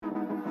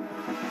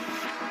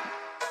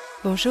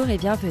Bonjour et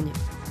bienvenue.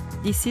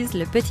 This is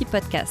Le Petit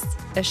Podcast,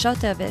 a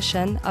shorter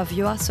version of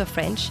You Are So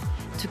French,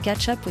 to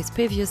catch up with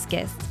previous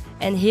guests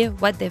and hear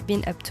what they've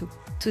been up to.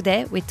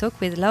 Today, we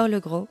talk with Laure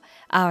Legros,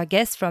 our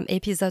guest from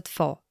episode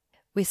 4.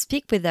 We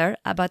speak with her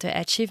about her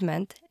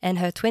achievement and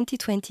her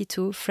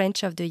 2022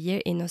 French of the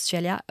Year in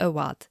Australia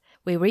award.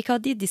 We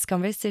recorded this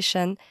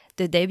conversation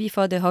the day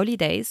before the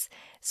holidays,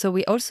 so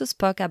we also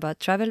spoke about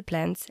travel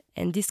plans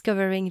and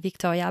discovering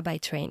Victoria by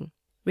train.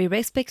 We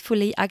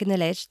respectfully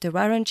acknowledge the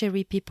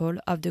Wurundjeri people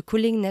of the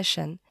Kulin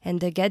Nation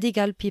and the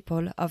Gadigal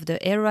people of the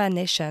Eora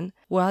Nation,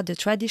 who are the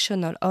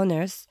traditional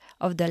owners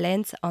of the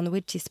lands on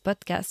which this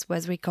podcast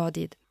was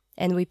recorded.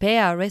 And we pay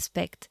our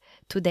respect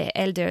to their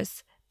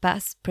elders,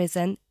 past,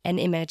 present, and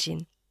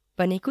emerging.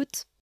 Bonne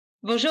écoute!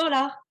 Bonjour,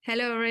 Laure.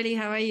 Hello, Aurélie.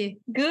 How are you?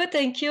 Good,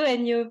 thank you.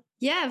 And you?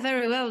 Yeah,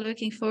 very well.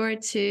 Looking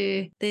forward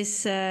to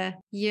this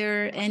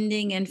year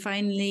ending and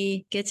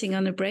finally getting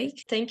on a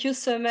break. Thank you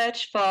so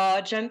much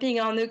for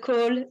jumping on a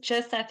call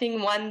just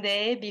having one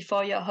day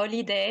before your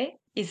holiday.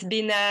 It's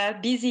been a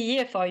busy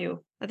year for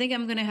you. I think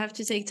I'm going to have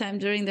to take time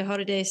during the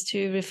holidays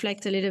to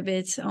reflect a little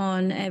bit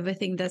on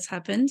everything that's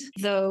happened,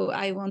 though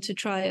I want to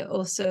try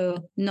also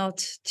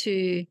not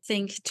to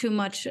think too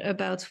much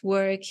about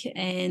work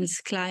and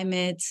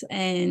climate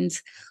and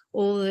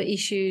all the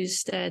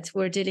issues that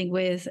we're dealing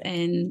with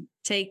and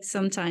take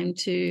some time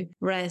to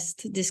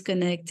rest,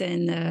 disconnect,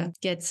 and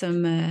get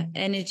some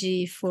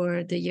energy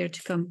for the year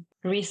to come.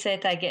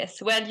 Reset, I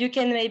guess. Well, you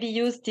can maybe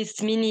use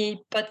this mini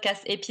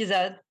podcast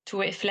episode to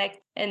reflect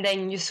and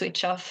then you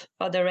switch off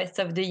for the rest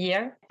of the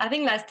year. I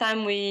think last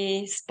time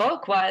we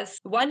spoke was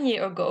 1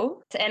 year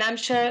ago, and I'm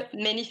sure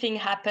many things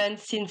happened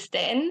since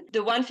then.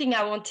 The one thing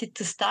I wanted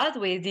to start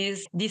with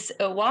is this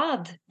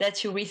award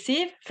that you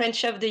received,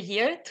 French of the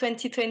Year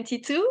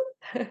 2022.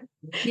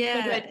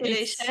 Yeah,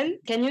 congratulations.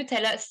 Can you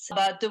tell us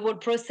about the whole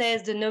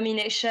process, the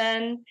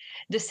nomination,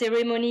 the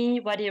ceremony,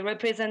 what it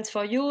represents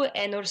for you,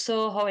 and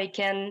also how it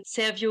can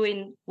serve you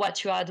in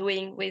what you are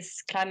doing with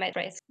climate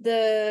risk?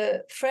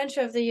 The French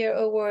of the Year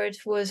award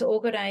was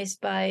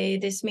organized by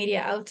this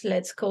media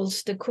outlet called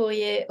the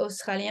Courrier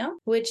Australien,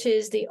 which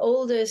is the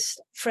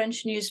oldest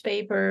French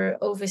newspaper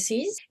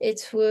overseas.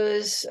 It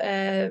was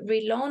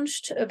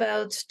relaunched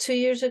about 2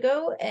 years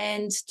ago,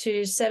 and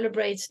to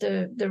celebrate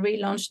the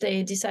relaunch,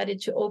 they decided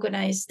to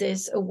organize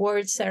this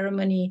award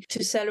ceremony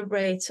to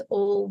celebrate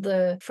all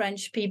the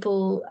French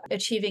people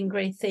achieving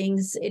great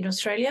things in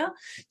Australia.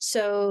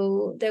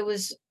 So there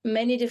was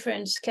many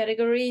different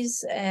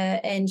categories,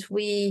 and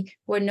we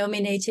were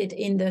nominated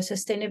in the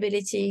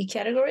sustainability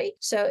category.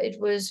 So it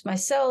was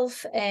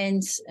myself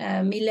and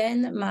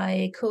Mylène,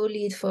 my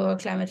co-lead for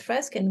Climate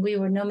Fresk, and we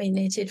were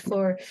nominated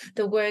for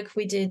the work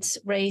we did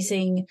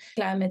raising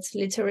climate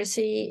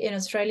literacy in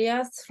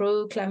Australia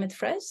through Climate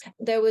Fresk.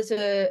 There was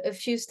a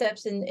few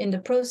steps in the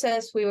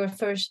process. We were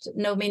first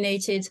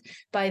nominated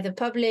by the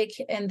public,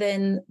 and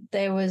then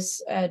there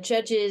was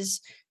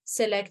judges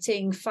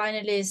selecting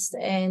finalists,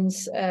 and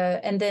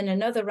then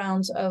another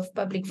round of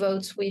public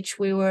votes, which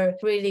we were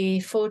really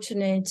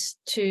fortunate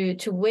to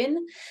win.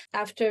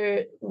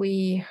 After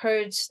we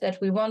heard that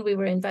we won, we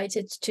were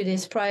invited to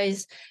this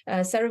prize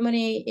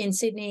ceremony in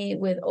Sydney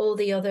with all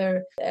the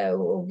other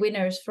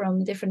winners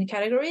from different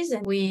categories,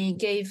 and we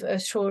gave a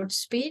short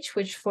speech,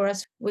 which for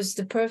us was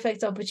the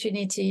perfect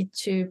opportunity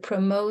to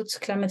promote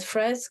Climate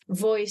Fresk,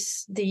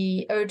 voice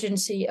the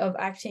urgency of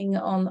acting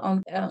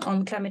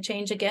on climate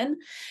change again.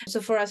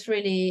 So for us,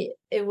 really,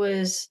 it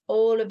was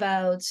all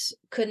about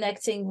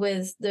connecting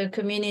with the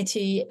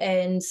community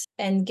and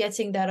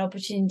getting that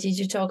opportunity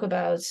to talk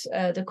about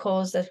the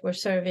cause that we're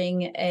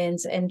serving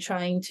and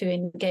trying to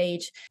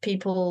engage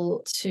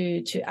people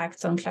to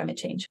act on climate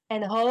change.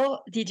 And how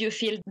did you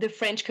feel the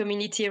French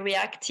community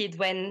reacted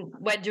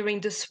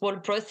during this whole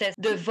process,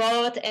 the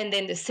vote and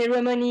then the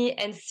ceremony,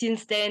 and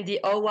since then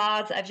the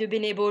awards? Have you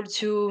been able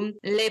to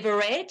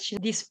leverage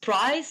this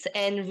prize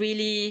and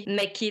really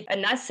make it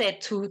an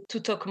asset to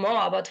talk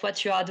more about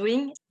what you are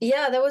doing?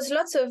 Yeah, there was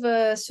lots of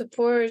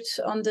support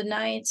on the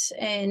night,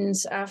 and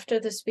after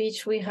the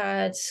speech we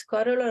had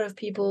quite a lot of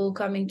people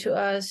coming to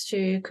us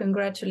to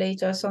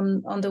congratulate us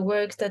on the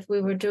work that we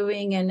were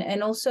doing,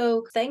 and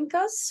also thank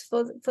us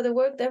for the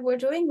work that we're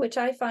doing, which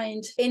I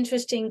find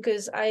interesting,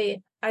 because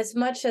as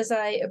much as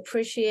I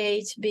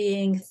appreciate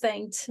being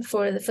thanked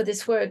for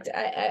this work,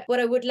 what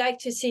I would like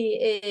to see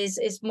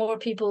is more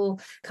people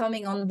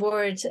coming on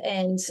board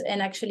and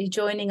actually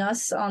joining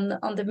us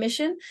on the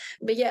mission.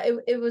 But yeah,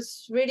 it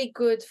was really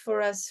good for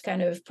us,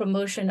 kind of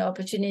promotion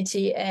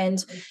opportunity,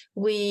 and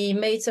we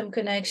made some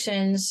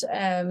connections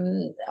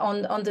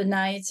on the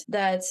night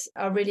that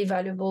are really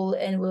valuable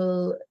and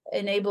will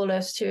enable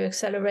us to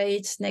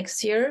accelerate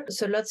next year.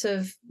 So lots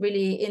of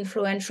really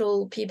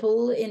influential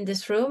people in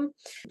this room.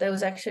 There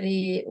was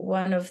actually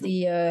one of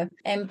the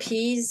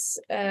MPs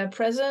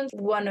present.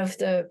 One of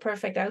the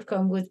perfect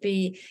outcome would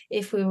be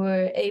if we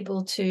were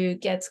able to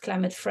get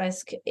Climate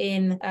Fresk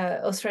in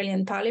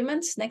Australian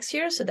Parliament next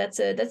year. So that's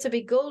a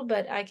big goal,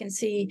 but I can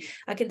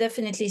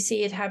definitely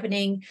see it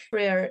happening.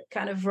 We're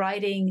kind of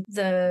riding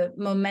the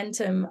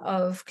momentum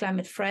of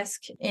Climate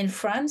Fresk in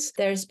France.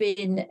 There's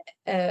been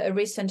a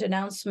recent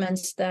announcement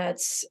that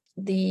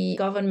the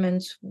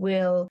government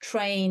will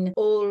train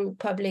all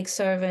public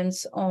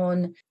servants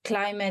on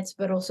climate,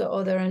 but also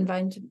other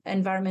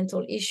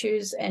environmental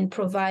issues, and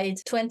provide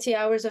 20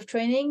 hours of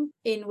training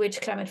in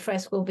which Climate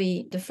Fresk will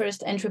be the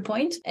first entry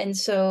point. And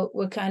so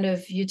we're kind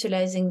of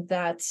utilizing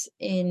that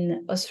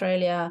in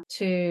Australia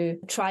to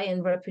try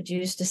and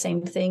reproduce the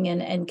same thing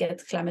and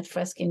get Climate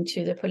Fresk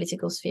into the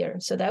political sphere.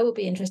 So that will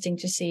be interesting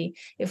to see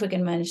if we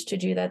can manage to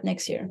do that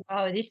next year.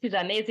 Oh, this is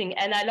amazing.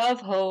 And I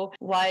love how,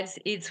 whilst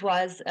it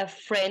was a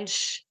French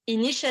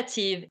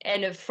initiative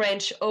and a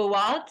French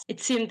award,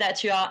 it seems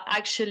that you are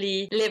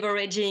actually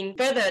leveraging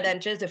further than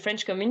just the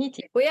French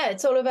community. Well, yeah,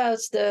 it's all about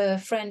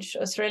the French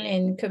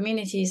Australian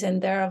communities, and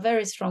there are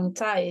very strong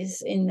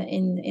ties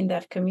in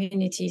that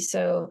community.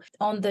 So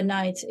on the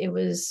night, it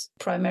was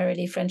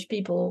primarily French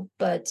people,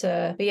 but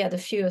yeah, the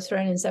few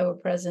Australians that were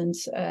present,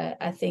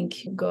 I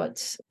think,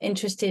 got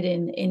interested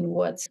in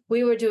what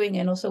we were doing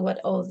and also what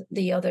all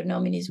the other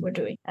nominees were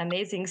doing.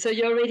 Amazing. So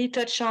you already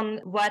touched on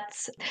what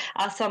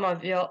are some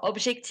of your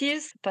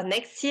objectives for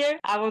next year.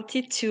 I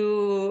wanted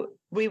to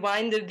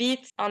rewind a bit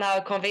on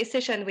our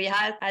conversation we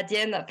had at the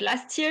end of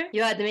last year.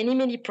 You had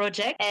many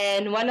projects,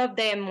 and one of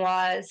them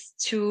was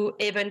to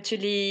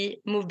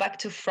eventually move back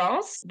to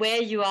France.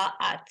 Where you are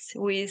at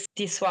with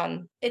this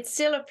one? It's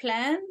still a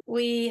plan.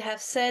 We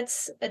have set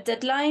a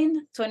deadline,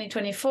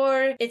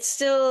 2024. It's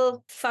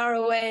still far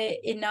away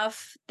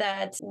enough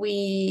that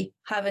we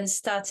haven't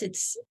started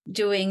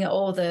doing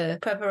all the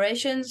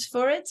preparations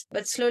for it,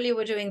 but slowly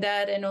we're doing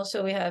that. And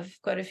also we have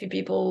quite a few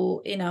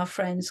people in our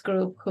friends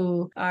group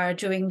who are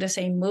doing the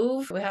same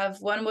move. We have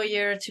one more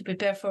year to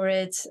prepare for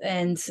it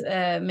and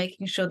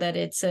making sure that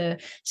it's a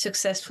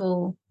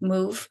successful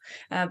move.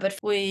 But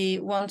we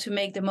want to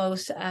make the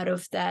most out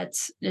of that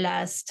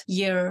last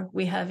year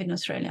we have in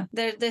Australia.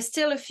 There's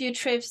still a few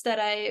trips that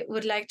I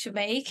would like to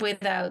make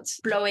without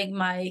blowing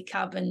my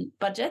carbon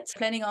budget.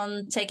 Planning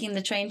on taking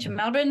the train to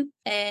Melbourne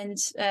and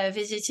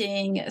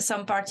visiting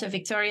some parts of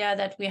Victoria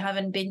that we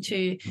haven't been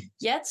to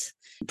yet.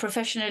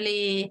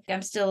 Professionally,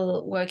 I'm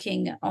still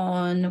working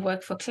on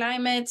Work for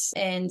Climate,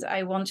 and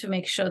I want to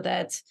make sure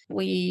that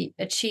we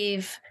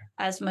achieve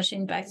as much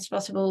impact as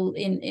possible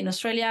in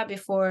Australia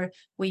before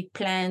we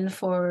plan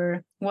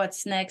for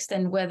what's next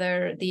and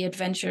whether the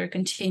adventure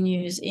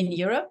continues in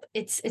Europe.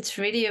 It's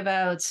really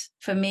about,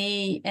 for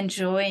me,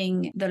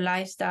 enjoying the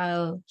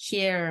lifestyle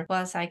here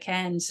whilst I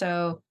can.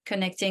 So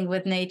connecting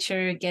with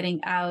nature, getting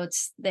out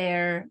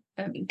there,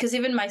 because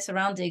even my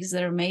surroundings,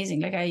 they're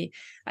amazing. Like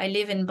I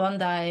live in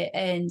Bondi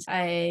and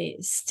I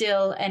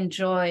still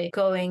enjoy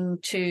going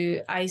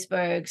to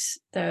icebergs,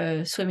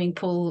 the swimming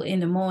pool in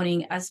the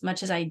morning as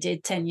much as I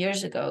did 10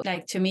 years ago.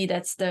 Like, to me,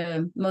 that's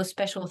the most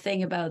special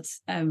thing about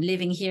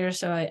living here.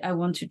 So I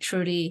want to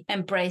truly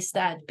embrace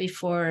that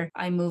before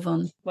I move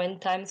on. When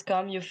times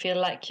come, you feel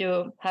like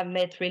you have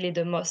made really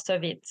the most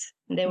of it.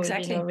 There will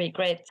be no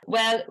regret.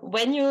 Well,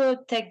 when you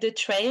take the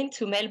train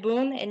to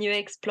Melbourne and you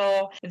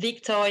explore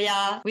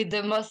Victoria with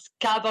the most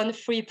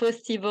carbon-free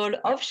possible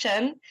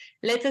option,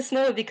 let us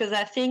know, because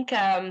I think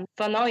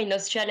for now in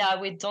Australia,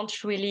 we don't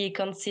really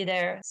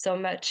consider so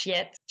much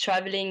yet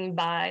traveling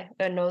by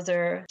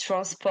another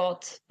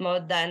transport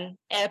mode than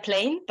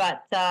airplane.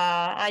 But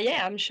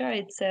yeah, I'm sure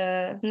it's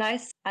a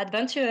nice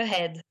adventure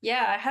ahead.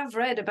 Yeah, I have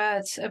read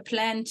about a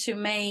plan to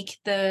make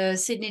the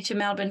Sydney to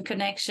Melbourne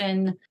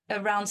connection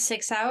around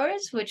 6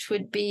 hours, which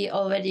would be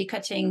already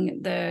cutting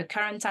the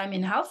current time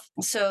in half.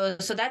 So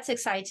that's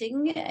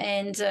exciting.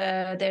 And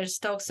there's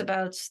talks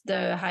about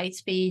the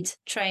high-speed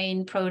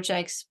train projects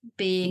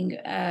being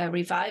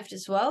revived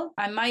as well.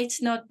 I might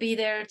not be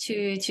there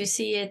to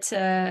see it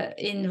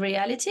in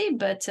reality,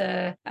 but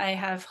I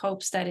have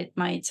hopes that it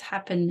might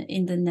happen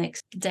in the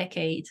next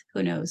decade.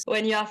 Who knows?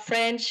 When you are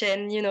French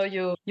and you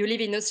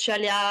live in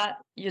Australia,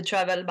 you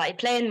travel by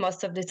plane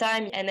most of the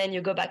time, and then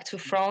you go back to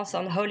France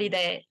on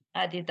holiday.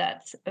 I did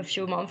that a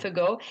few months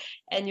ago,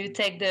 and you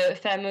take the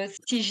famous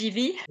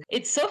TGV.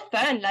 It's so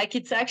fun. Like,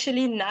 it's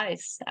actually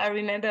nice. I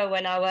remember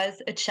when I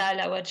was a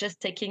child, I was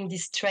just taking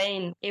this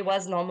train. It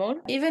was normal.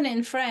 Even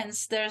in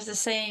France, there's the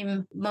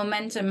same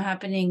momentum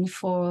happening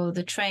for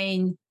the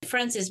train.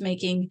 France is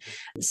making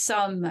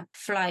some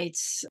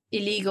flights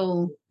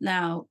illegal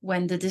now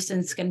when the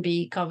distance can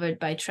be covered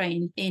by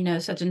train in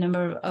a certain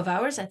number of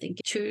hours. I think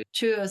two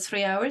or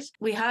 3 hours.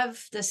 We have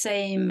the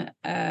same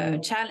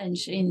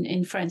challenge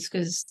in France,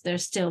 because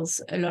there's still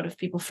a lot of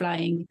people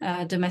flying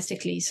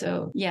domestically.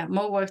 So yeah,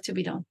 more work to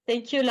be done.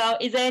 Thank you, Lau.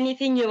 Is there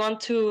anything you want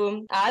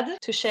to add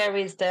to share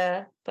with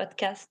the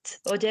podcast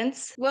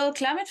audience? Well,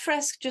 Climate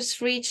Fresk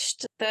just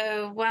reached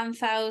the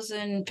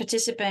 1,000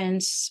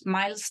 participants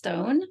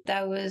milestone.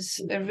 That was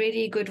a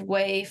really good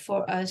way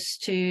for us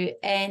to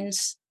end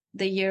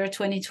the year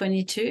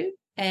 2022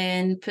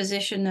 and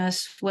position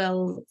us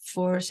well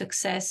for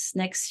success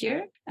next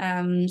year.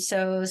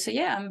 So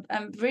yeah,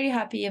 I'm really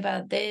happy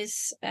about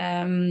this.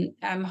 I'm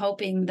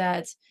hoping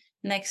that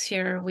next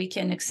year we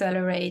can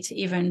accelerate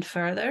even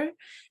further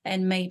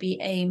and maybe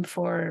aim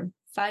for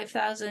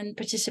 5,000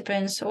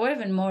 participants or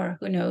even more,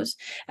 who knows.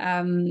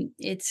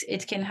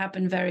 It can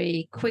happen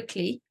very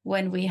quickly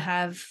when we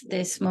have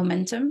this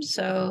momentum.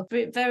 So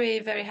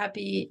very, very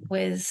happy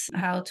with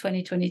how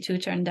 2022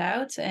 turned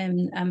out,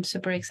 and I'm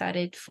super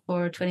excited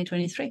for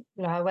 2023.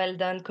 Well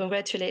done.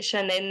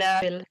 Congratulations. And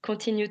we'll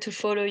continue to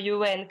follow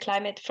you and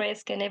Climate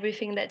Fresk and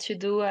everything that you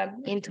do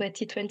in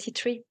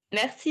 2023.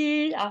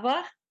 Merci. Au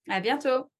revoir. À bientôt.